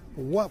question,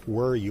 what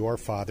were your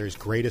father's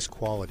greatest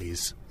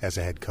qualities as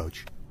a head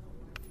coach?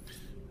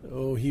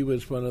 Oh, he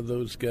was one of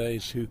those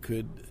guys who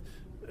could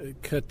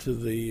cut to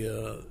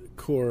the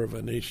core of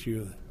an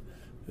issue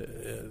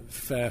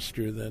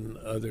faster than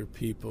other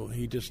people.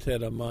 He just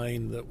had a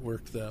mind that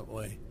worked that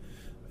way.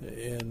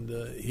 And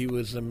he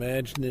was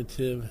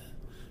imaginative.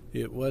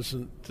 It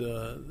wasn't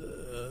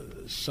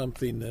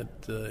something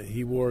that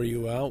he wore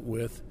you out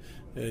with.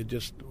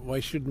 Just, why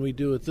shouldn't we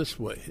do it this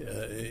way?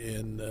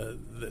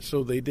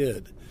 So they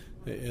did.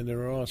 And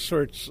there are all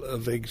sorts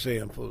of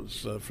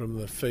examples, from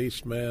the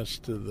face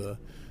mask to the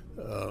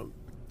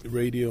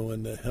radio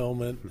in the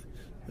helmet,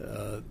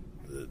 to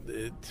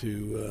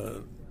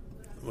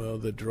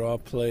the draw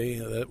play.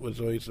 That was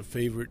always a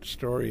favorite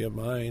story of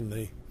mine.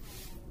 The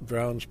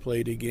Browns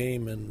played a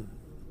game, and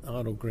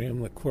Otto Graham,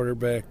 the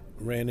quarterback,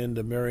 ran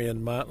into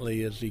Marion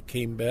Motley as he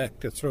came back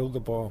to throw the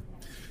ball.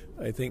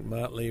 I think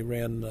Motley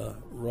ran the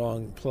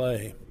wrong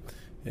play,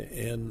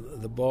 and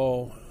the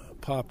ball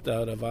popped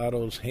out of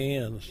Otto's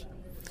hands,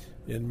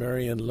 and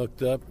Marion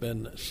looked up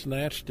and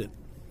snatched it.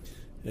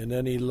 And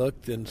then he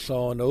looked and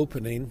saw an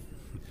opening,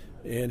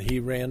 and he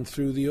ran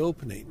through the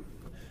opening.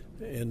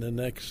 And the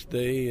next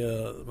day,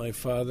 my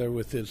father,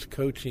 with his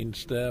coaching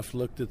staff,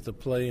 looked at the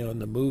play on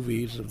the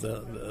movies of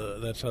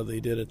that's how they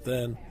did it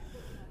then,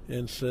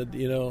 and said,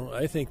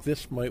 I think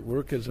this might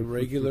work as a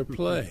regular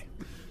play.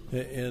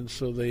 And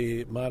so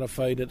they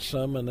modified it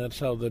some, and that's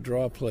how the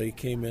draw play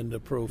came into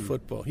pro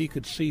football. He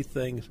could see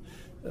things,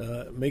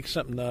 make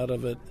something out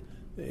of it,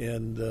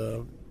 and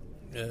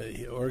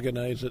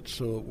organize it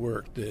so it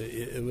worked.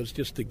 It was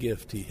just a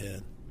gift he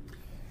had.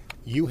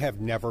 You have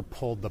never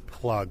pulled the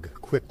plug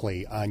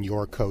quickly on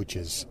your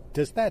coaches.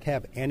 Does that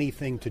have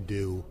anything to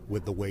do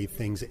with the way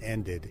things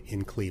ended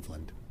in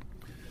Cleveland?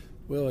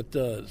 Well, it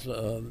does.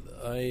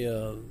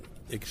 I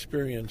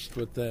experienced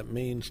what that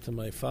means to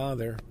my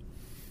father,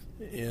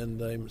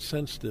 and I'm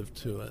sensitive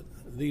to it.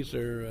 These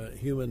are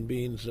human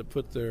beings that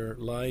put their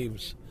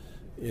lives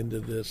into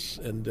this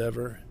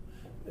endeavor,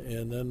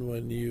 and then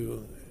when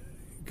you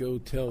go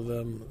tell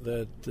them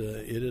that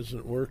it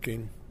isn't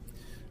working,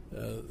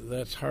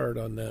 that's hard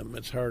on them.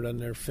 It's hard on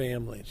their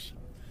families.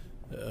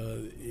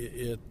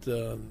 It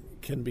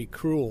can be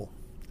cruel.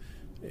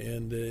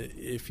 And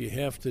if you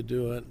have to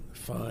do it,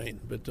 fine,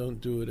 but don't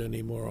do it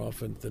any more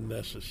often than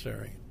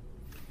necessary.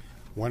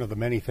 One of the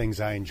many things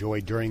I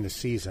enjoy during the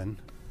season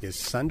is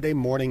Sunday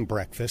morning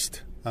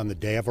breakfast on the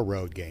day of a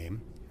road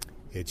game.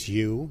 It's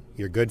you,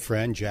 your good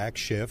friend Jack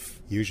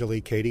Schiff,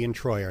 usually Katie and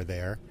Troy are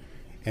there,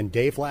 and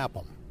Dave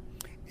Lapham.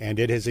 And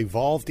it has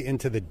evolved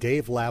into the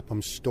Dave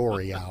Lapham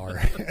Story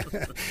Hour.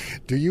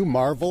 Do you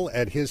marvel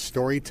at his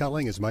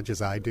storytelling as much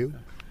as I do?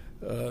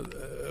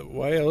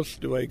 Why else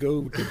do I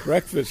go to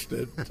breakfast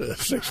at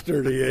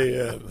 6:30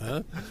 a.m.,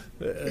 huh?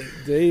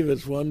 Dave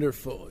is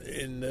wonderful,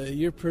 and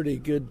you're pretty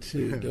good,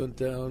 too. Don't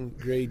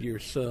downgrade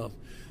yourself.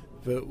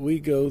 But we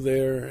go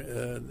there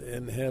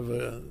and have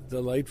a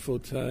delightful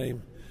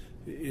time.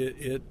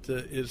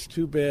 It's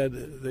too bad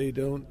they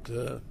don't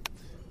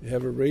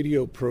have a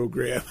radio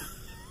program.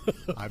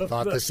 I've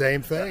thought the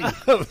same thing.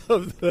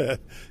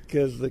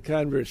 Because the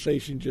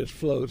conversation just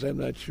flows. I'm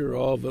not sure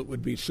all of it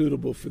would be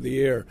suitable for the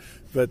air,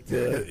 but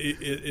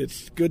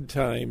it's good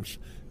times,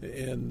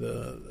 and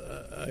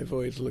I've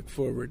always looked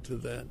forward to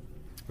that.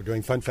 We're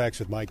doing Fun Facts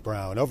with Mike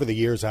Brown. Over the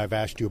years, I've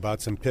asked you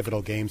about some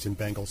pivotal games in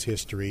Bengals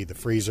history, the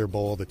Freezer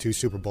Bowl, the 2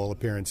 Super Bowl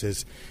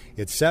appearances,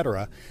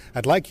 etc.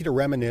 I'd like you to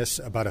reminisce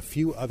about a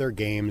few other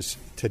games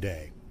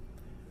today.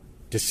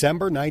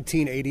 December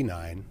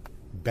 1989,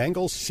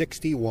 Bengals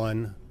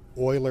 61,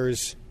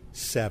 Oilers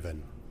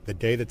 7. The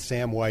day that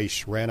Sam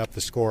Weiss ran up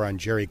the score on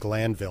Jerry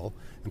Glanville,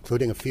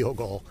 including a field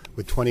goal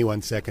with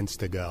 21 seconds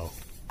to go.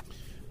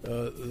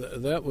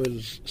 That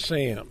was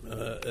Sam.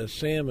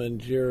 Sam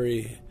and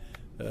Jerry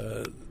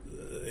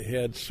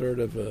had sort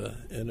of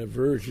an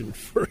aversion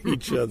for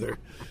each other,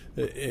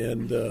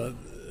 and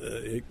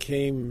it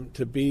came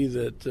to be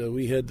that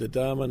we had the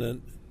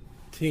dominant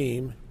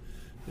team,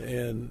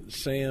 and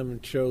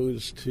Sam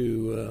chose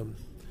to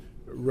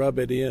rub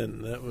it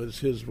in. That was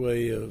his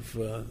way of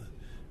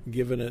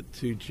giving it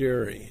to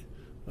Jerry.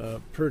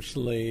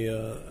 Personally,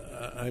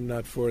 I'm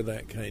not for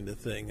that kind of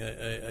thing.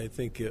 I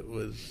think it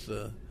was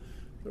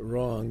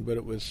wrong, but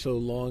it was so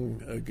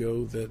long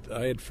ago that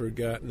I had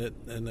forgotten it,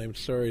 and I'm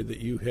sorry that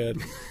you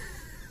hadn't.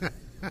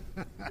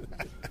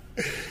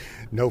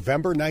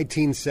 November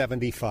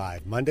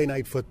 1975, Monday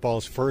Night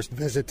Football's first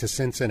visit to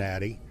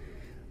Cincinnati,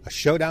 a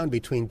showdown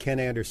between Ken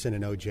Anderson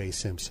and O.J.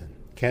 Simpson.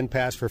 Ken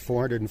passed for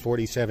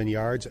 447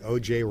 yards.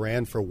 O.J.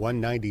 ran for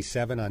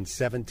 197 on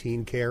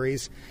 17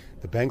 carries.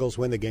 The Bengals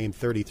win the game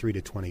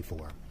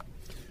 33-24.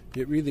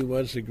 It really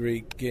was a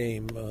great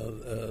game.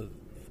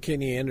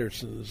 Kenny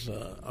Anderson's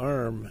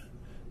arm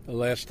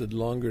lasted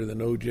longer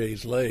than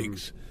O.J.'s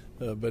legs,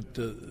 but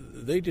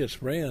they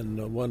just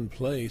ran one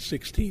play,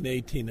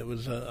 16-18. It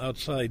was an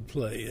outside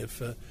play.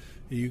 If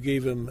you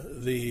gave him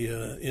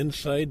the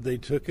inside, they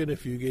took it.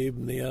 If you gave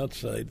them the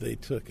outside, they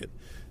took it.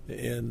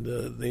 And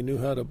they knew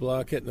how to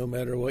block it no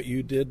matter what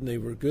you did, and they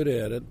were good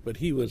at it, but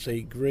he was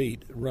a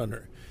great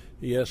runner.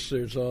 Yes,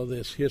 there's all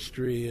this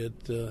history.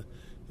 It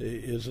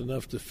is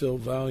enough to fill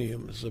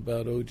volumes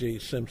about O.J.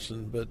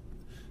 Simpson, but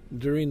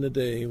during the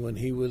day when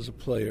he was a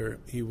player,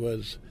 he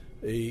was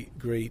a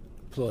great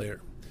player.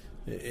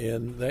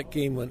 And that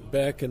game went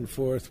back and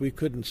forth. We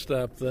couldn't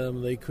stop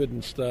them. They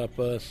couldn't stop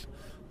us.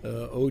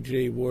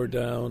 O.J. wore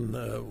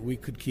down. We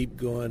could keep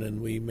going,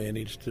 and we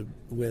managed to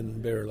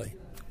win barely.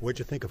 What'd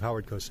you think of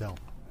Howard Cosell?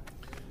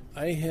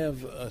 I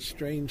have a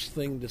strange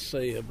thing to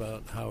say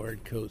about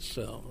Howard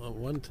Cosell.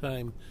 One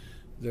time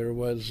there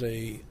was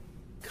a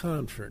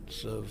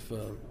conference of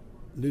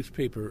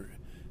newspaper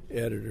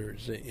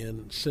editors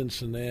in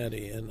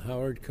Cincinnati, and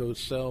Howard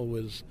Cosell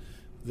was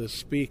the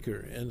speaker.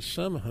 And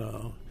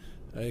somehow,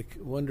 I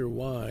wonder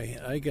why,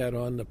 I got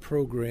on the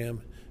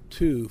program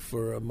too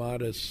for a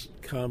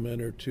modest comment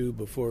or two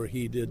before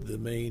he did the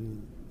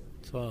main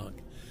talk.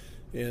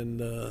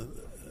 And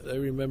I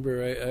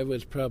remember I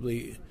was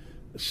probably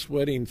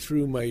sweating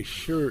through my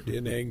shirt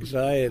in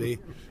anxiety,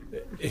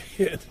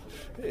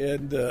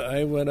 and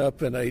I went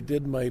up and I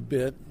did my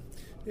bit,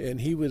 and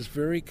he was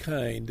very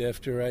kind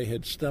after I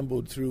had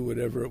stumbled through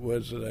whatever it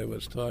was that I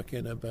was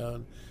talking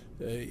about.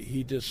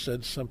 He just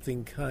said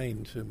something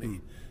kind to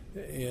me,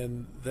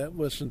 and that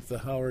wasn't the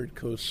Howard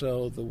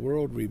Cosell the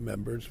world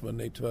remembers when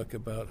they talk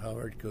about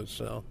Howard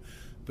Cosell,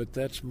 but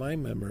that's my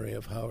memory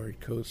of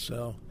Howard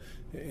Cosell,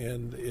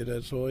 and it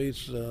has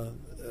always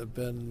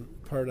been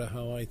part of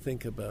how I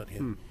think about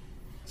him.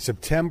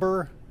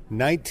 September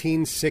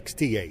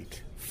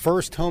 1968.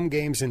 First home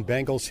games in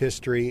Bengals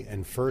history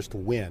and first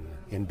win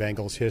in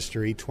Bengals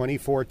history,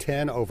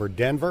 24-10 over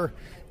Denver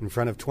in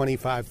front of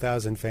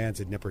 25,000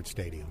 fans at Nippert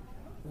Stadium.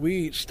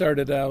 We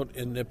started out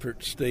in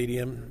Nippert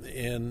Stadium,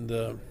 and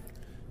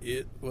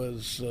it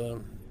was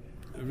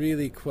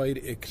really quite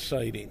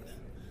exciting.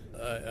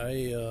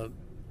 I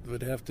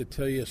would have to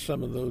tell you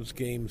some of those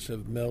games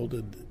have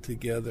melded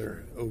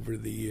together over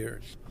the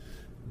years,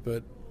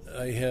 but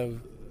I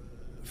have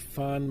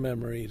fond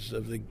memories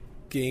of the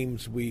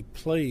games we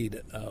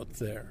played out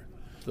there.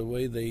 The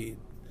way they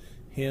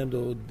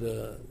handled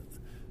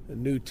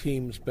new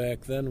teams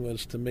back then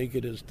was to make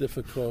it as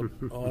difficult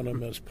on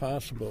them as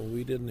possible.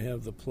 We didn't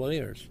have the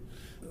players.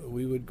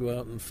 We would go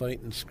out and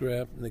fight and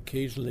scrap, and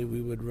occasionally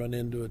we would run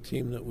into a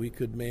team that we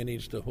could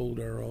manage to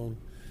hold our own.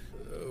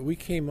 We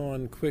came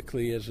on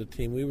quickly as a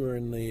team. We were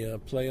in the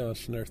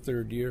playoffs in our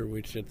third year,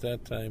 which at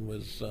that time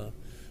was a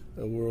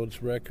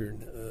world's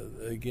record.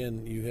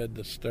 Again, you had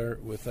to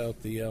start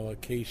without the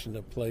allocation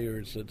of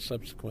players that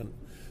subsequent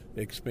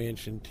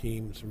expansion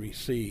teams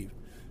received.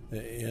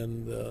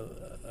 And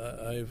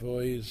I've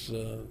always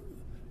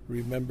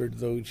remembered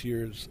those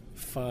years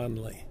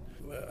fondly.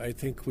 I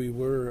think we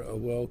were a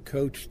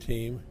well-coached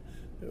team.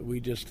 We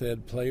just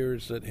had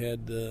players that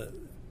had to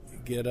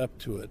get up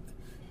to it.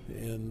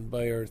 And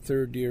by our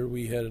third year,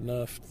 we had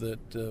enough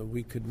that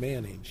we could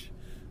manage.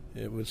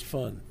 It was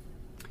fun.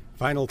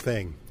 Final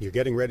thing, you're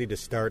getting ready to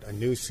start a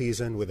new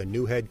season with a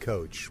new head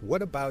coach.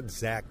 What about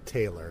Zach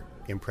Taylor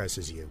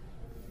impresses you?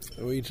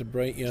 Oh, he's a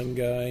bright young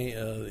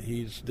guy.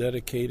 He's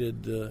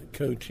dedicated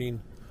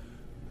coaching.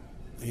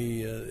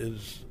 He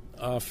is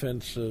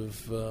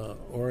offensive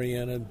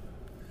oriented.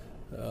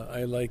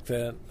 I like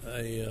that.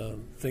 I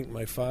think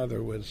my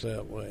father was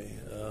that way.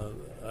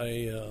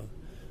 I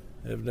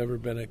have never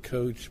been a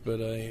coach,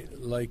 but I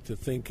like to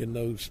think in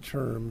those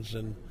terms,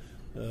 and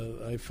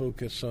I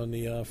focus on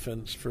the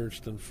offense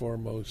first and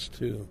foremost,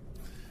 too.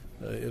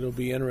 It'll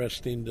be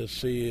interesting to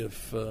see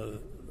if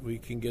we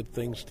can get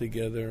things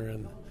together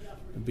and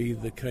be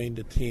the kind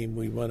of team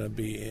we want to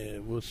be.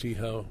 We'll see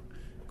how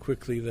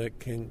quickly that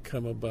can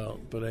come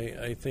about. But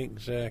I think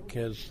Zach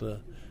has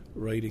the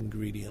right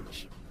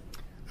ingredients.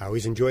 I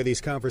always enjoy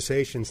these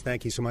conversations.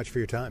 Thank you so much for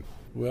your time.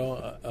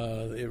 Well,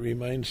 it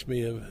reminds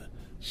me of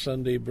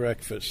Sunday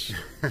breakfast.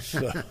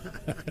 So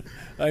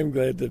I'm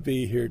glad to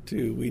be here,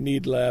 too. We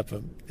need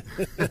Lapham.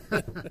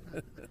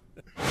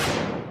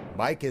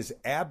 Mike is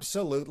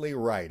absolutely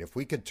right. If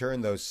we could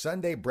turn those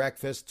Sunday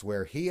breakfasts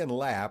where he and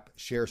Lapp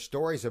share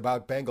stories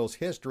about Bengals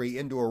history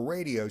into a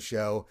radio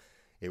show,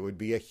 it would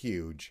be a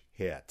huge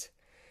hit.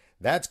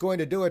 That's going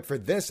to do it for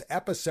this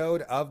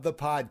episode of the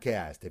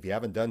podcast. If you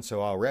haven't done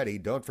so already,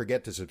 don't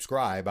forget to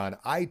subscribe on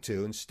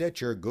iTunes,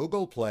 Stitcher,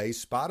 Google Play,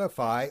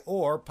 Spotify,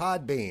 or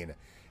Podbean.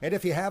 And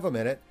if you have a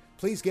minute,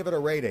 please give it a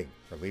rating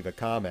or leave a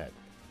comment.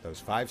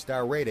 Those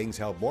 5-star ratings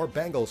help more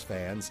Bengals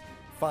fans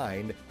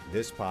find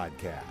this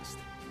podcast.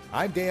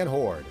 I'm Dan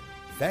Hoard.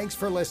 Thanks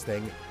for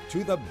listening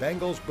to the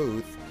Bengals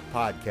Booth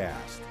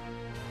Podcast.